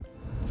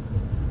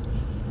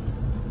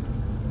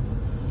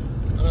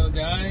up,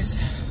 guys?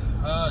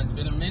 It's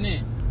been a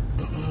minute,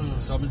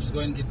 so I'm just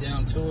going to get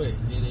down to it.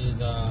 It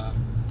is, I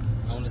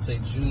want to say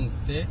June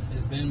 5th.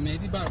 It's been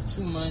maybe about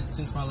 2 months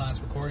since my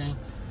last recording.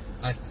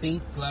 I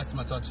think last time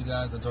I talked to you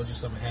guys, I told you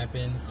something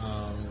happened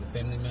with a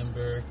family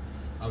member.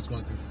 I was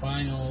going through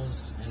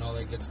finals and all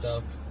that good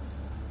stuff.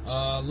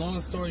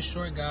 Long story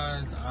short,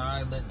 guys,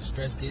 I let the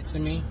stress get to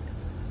me.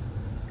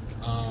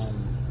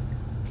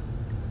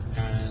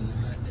 And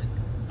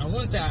I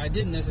wouldn't say I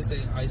didn't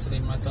necessarily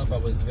isolate myself. I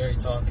was very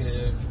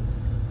talkative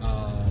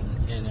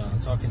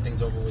and talking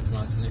things over with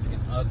my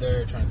significant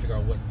other, trying to figure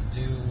out what to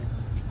do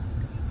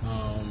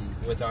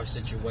with our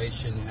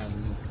situation and how to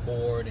move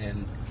forward.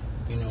 And,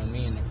 you know,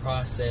 me in the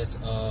process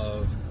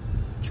of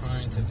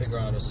trying to figure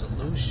out a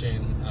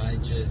solution, I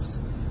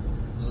just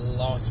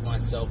lost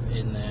myself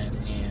in that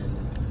and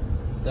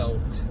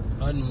felt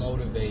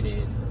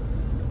unmotivated,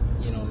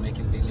 you know,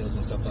 making videos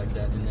and stuff like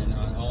that. And then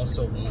I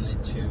also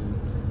wanted to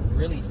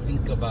really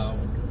think about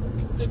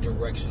the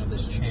direction of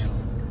this channel.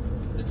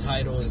 The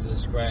title is The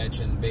Scratch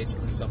and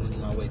basically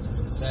something my way to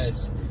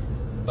success,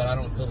 but I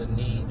don't feel the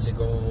need to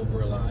go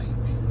over like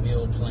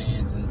meal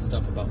plans and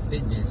stuff about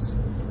fitness.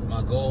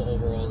 My goal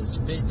overall is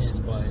fitness,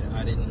 but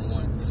I didn't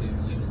want to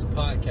use a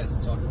podcast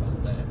to talk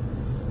about that.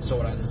 So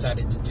what I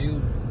decided to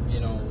do, you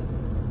know,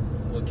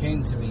 what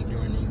came to me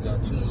during these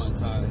 2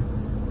 months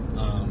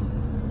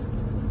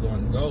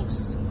going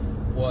ghost,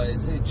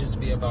 was it just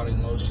be about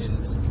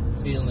emotions,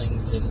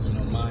 feelings, and, you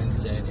know,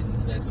 mindset,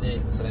 and that's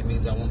it. So that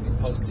means I won't be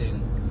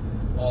posting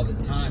all the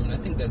time, and I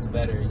think that's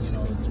better. You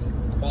know, it's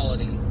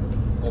quality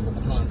over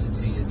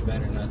quantity is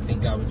better, and I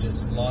think I would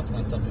just lost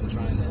myself in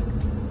trying to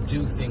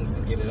do things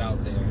and get it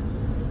out there.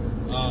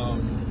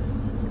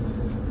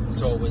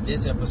 So with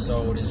this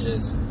episode, it's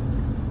just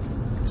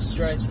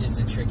stress is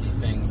a tricky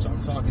thing. So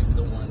I'm talking to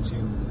the ones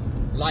who,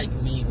 like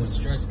me, when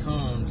stress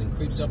comes and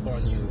creeps up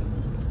on you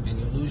and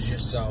you lose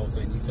yourself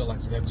and you feel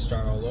like you have to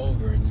start all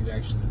over, and you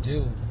actually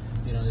do,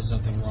 you know, there's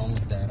nothing wrong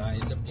with that. I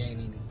end up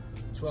gaining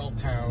 12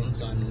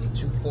 pounds. I'm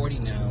 240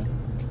 now.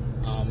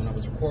 When I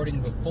was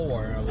recording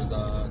before, I was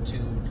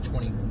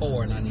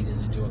 224 and I needed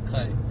to do a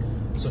cut.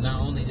 So not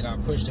only did I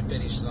push the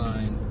finish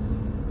line,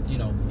 you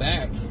know,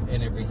 back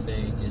and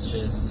everything, it's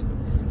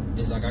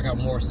like I got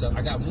more stuff,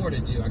 I got more to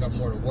do, I got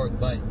more to work,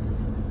 but,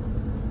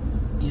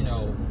 you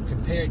know,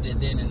 compared to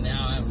then and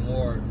now, I'm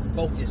more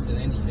focused than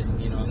anything.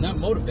 You know, I'm not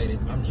motivated,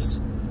 I'm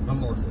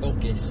more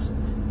focused.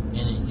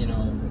 And, you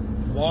know,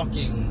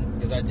 walking,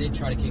 because I did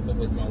try to keep up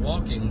with my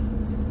walking,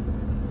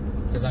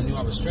 because I knew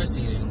I was stress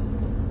eating.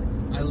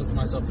 I looked at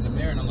myself in the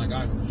mirror and I'm like,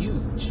 I'm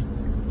huge.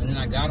 And then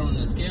I got on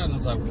the scale and I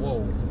was like,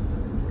 whoa,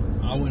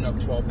 I went up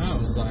 12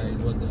 pounds. Like,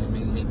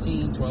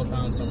 18, 12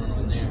 pounds, somewhere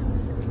around there.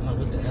 I'm like,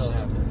 what the hell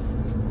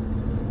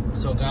happened?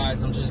 So,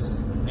 guys, I'm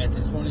just, at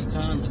this point in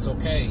time, it's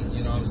okay.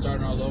 You know, I'm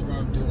starting all over.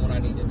 I'm doing what I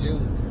need to do.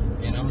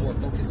 And I'm more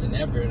focused than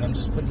ever. And I'm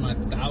just putting my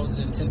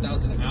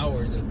 10,000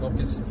 hours and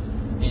focus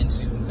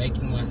into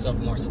making myself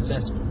more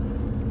successful.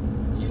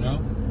 You know?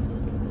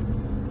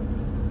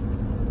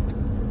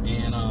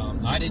 And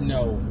I didn't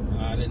know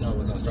it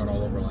was going to start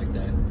all over like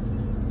that.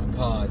 I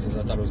paused because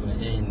I thought it was going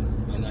to end.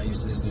 I'm not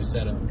used to this new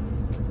setup.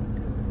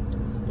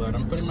 But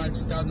I'm putting my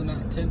 10,000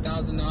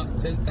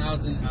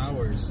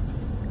 hours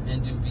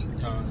into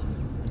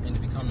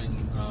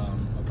becoming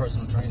a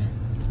personal trainer.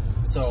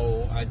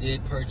 So I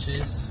did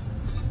purchase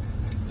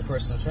the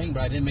personal training,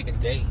 but I didn't make a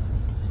date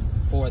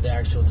for the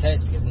actual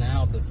test, because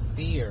now the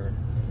fear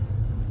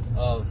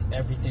of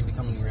everything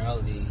becoming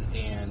reality,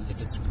 and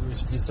if it's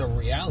a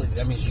reality,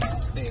 that means you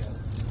can fail.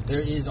 There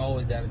is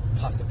always that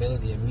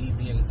possibility of me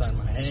being inside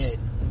my head,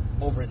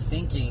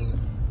 overthinking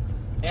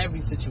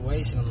every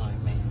situation. I'm like,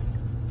 man,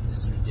 this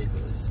is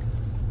ridiculous.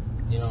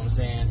 You know what I'm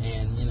saying?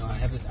 And, you know,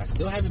 I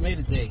still haven't made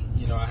a date.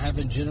 You know, I have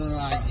a general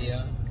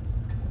idea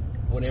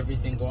with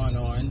everything going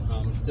on.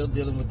 I'm still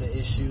dealing with the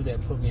issue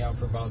that put me out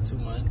for about 2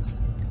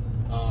 months.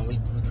 We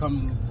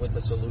come with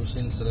a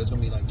solution, so there's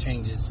going to be like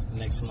changes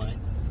next month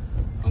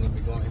I'm going to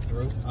be going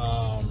through.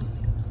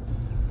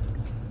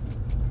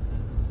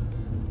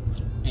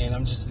 And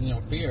I'm just, you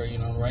know, fear. You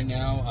know, right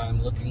now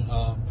I'm looking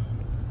up,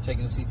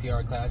 taking a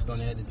CPR class,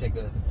 going ahead to take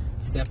a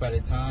step at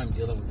a time,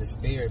 dealing with this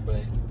fear,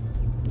 but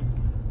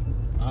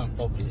I'm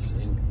focused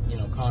in, you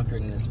know,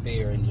 conquering this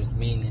fear and just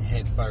meeting it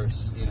head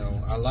first. You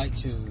know, I like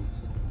to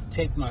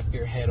take my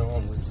fear head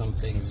on with some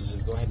things,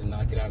 just go ahead and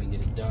knock it out and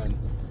get it done.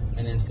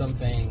 And then some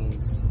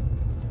things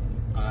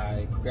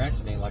I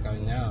procrastinate, like I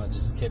now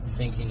just kept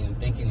thinking and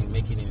making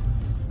it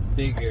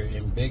bigger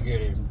and bigger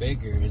and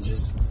bigger, and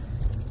just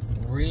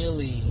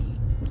really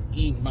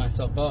eating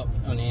myself up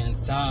on the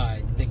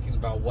inside, thinking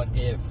about what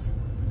if,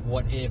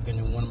 and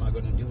then what am I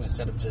going to do,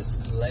 instead of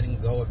just letting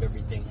go of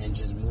everything and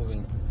just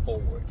moving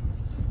forward.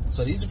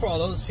 So these are for all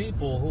those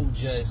people who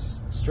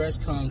just, stress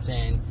comes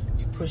in,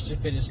 you push the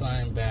finish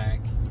line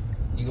back,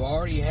 you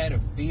already had a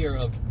fear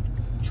of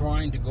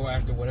trying to go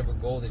after whatever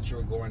goal that you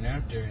were going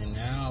after, and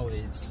now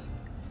it's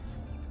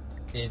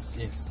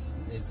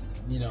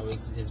you know,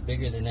 it's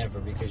bigger than ever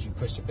because you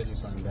pushed the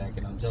finish line back.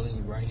 And I'm telling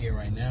you right here,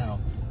 right now,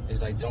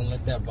 it's like, don't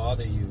let that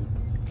bother you.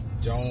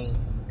 Don't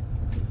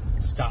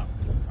stop.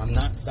 I'm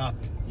not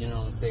stopping. You know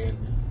what I'm saying?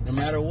 No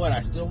matter what,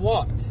 I still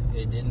walked.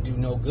 It didn't do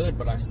no good,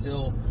 but I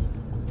still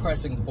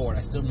pressing forward.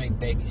 I still make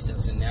baby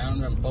steps. And now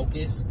I'm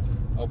focused.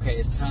 Okay,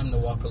 it's time to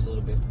walk a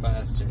little bit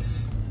faster.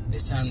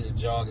 It's time to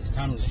jog. It's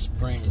time to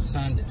sprint. It's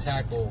time to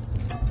tackle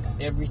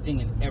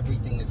everything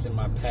that's in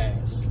my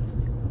past.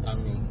 I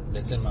mean,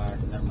 that's in my,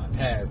 not my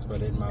past,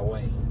 but in my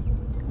way.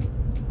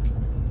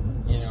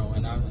 You know,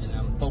 and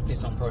I'm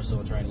focused on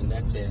personal training.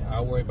 That's it. I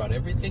worry about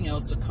everything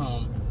else to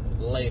come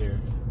later.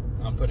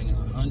 I'm putting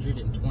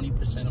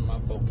 120% of my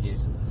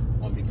focus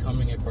on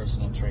becoming a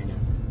personal trainer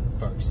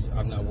first.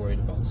 I'm not worried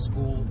about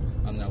school.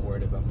 I'm not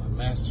worried about my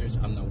master's.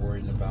 I'm not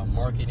worried about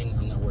marketing.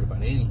 I'm not worried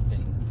about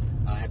anything.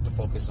 I have to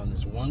focus on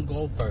this one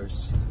goal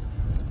first,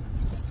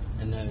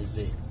 and that is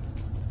it.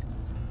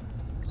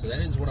 So that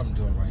is what I'm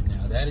doing right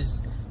now. That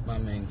is my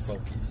main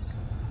focus.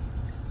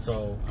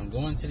 So I'm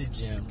going to the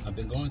gym. I've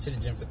been going to the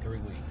gym for 3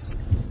 weeks.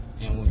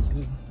 And when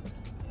you,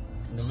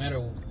 no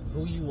matter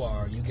who you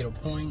are, you get a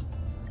point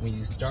when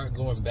you start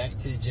going back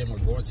to the gym or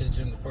going to the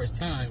gym the first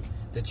time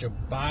that your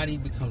body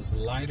becomes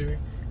lighter,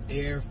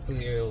 air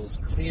feels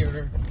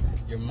clearer,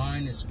 your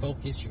mind is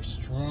focused, you're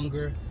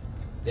stronger.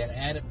 That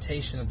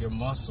adaptation of your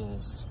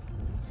muscles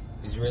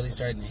is really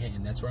starting to hit,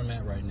 and that's where I'm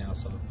at right now.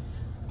 So,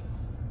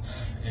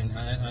 and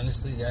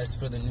honestly, that's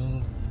for the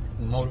new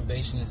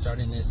motivation in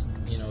starting this,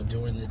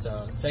 doing this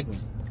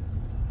segment.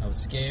 I was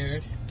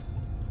scared,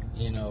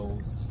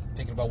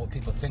 thinking about what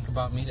people think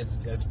about me.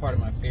 That's part of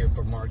my fear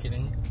for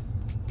marketing,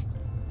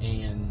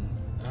 and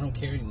I don't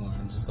care anymore.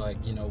 I'm just like,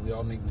 we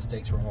all make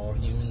mistakes. We're all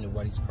human.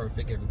 Nobody's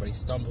perfect. Everybody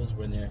stumbles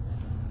when they're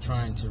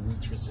trying to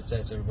reach for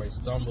success. Everybody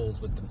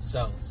stumbles with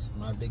themselves.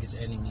 My biggest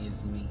enemy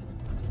is me.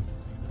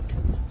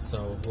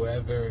 So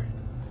whoever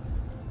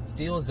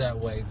feels that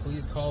way,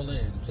 please call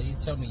in.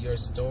 Please tell me your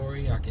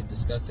story. I can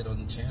discuss it on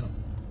the channel.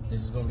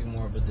 This is going to be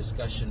more of a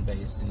discussion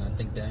based, and I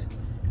think that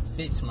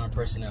fits my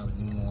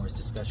personality more as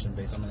discussion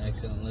based. I'm an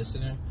excellent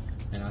listener,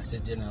 and I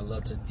sit there and I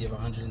love to give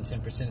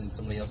 110% in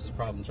somebody else's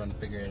problem, trying to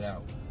figure it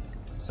out.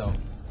 So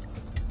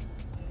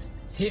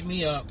hit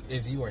me up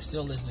if you are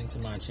still listening to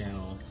my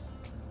channel,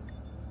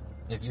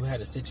 if you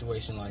had a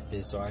situation like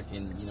this, so I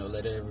can,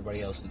 let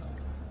everybody else know.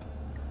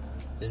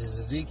 This is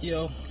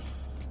Ezekiel.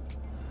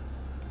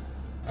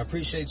 I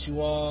appreciate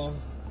you all.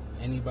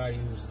 Anybody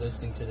who's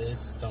listening to this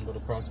stumbled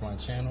across my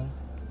channel.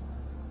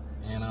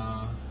 And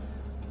I'll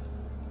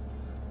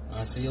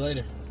see you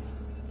later.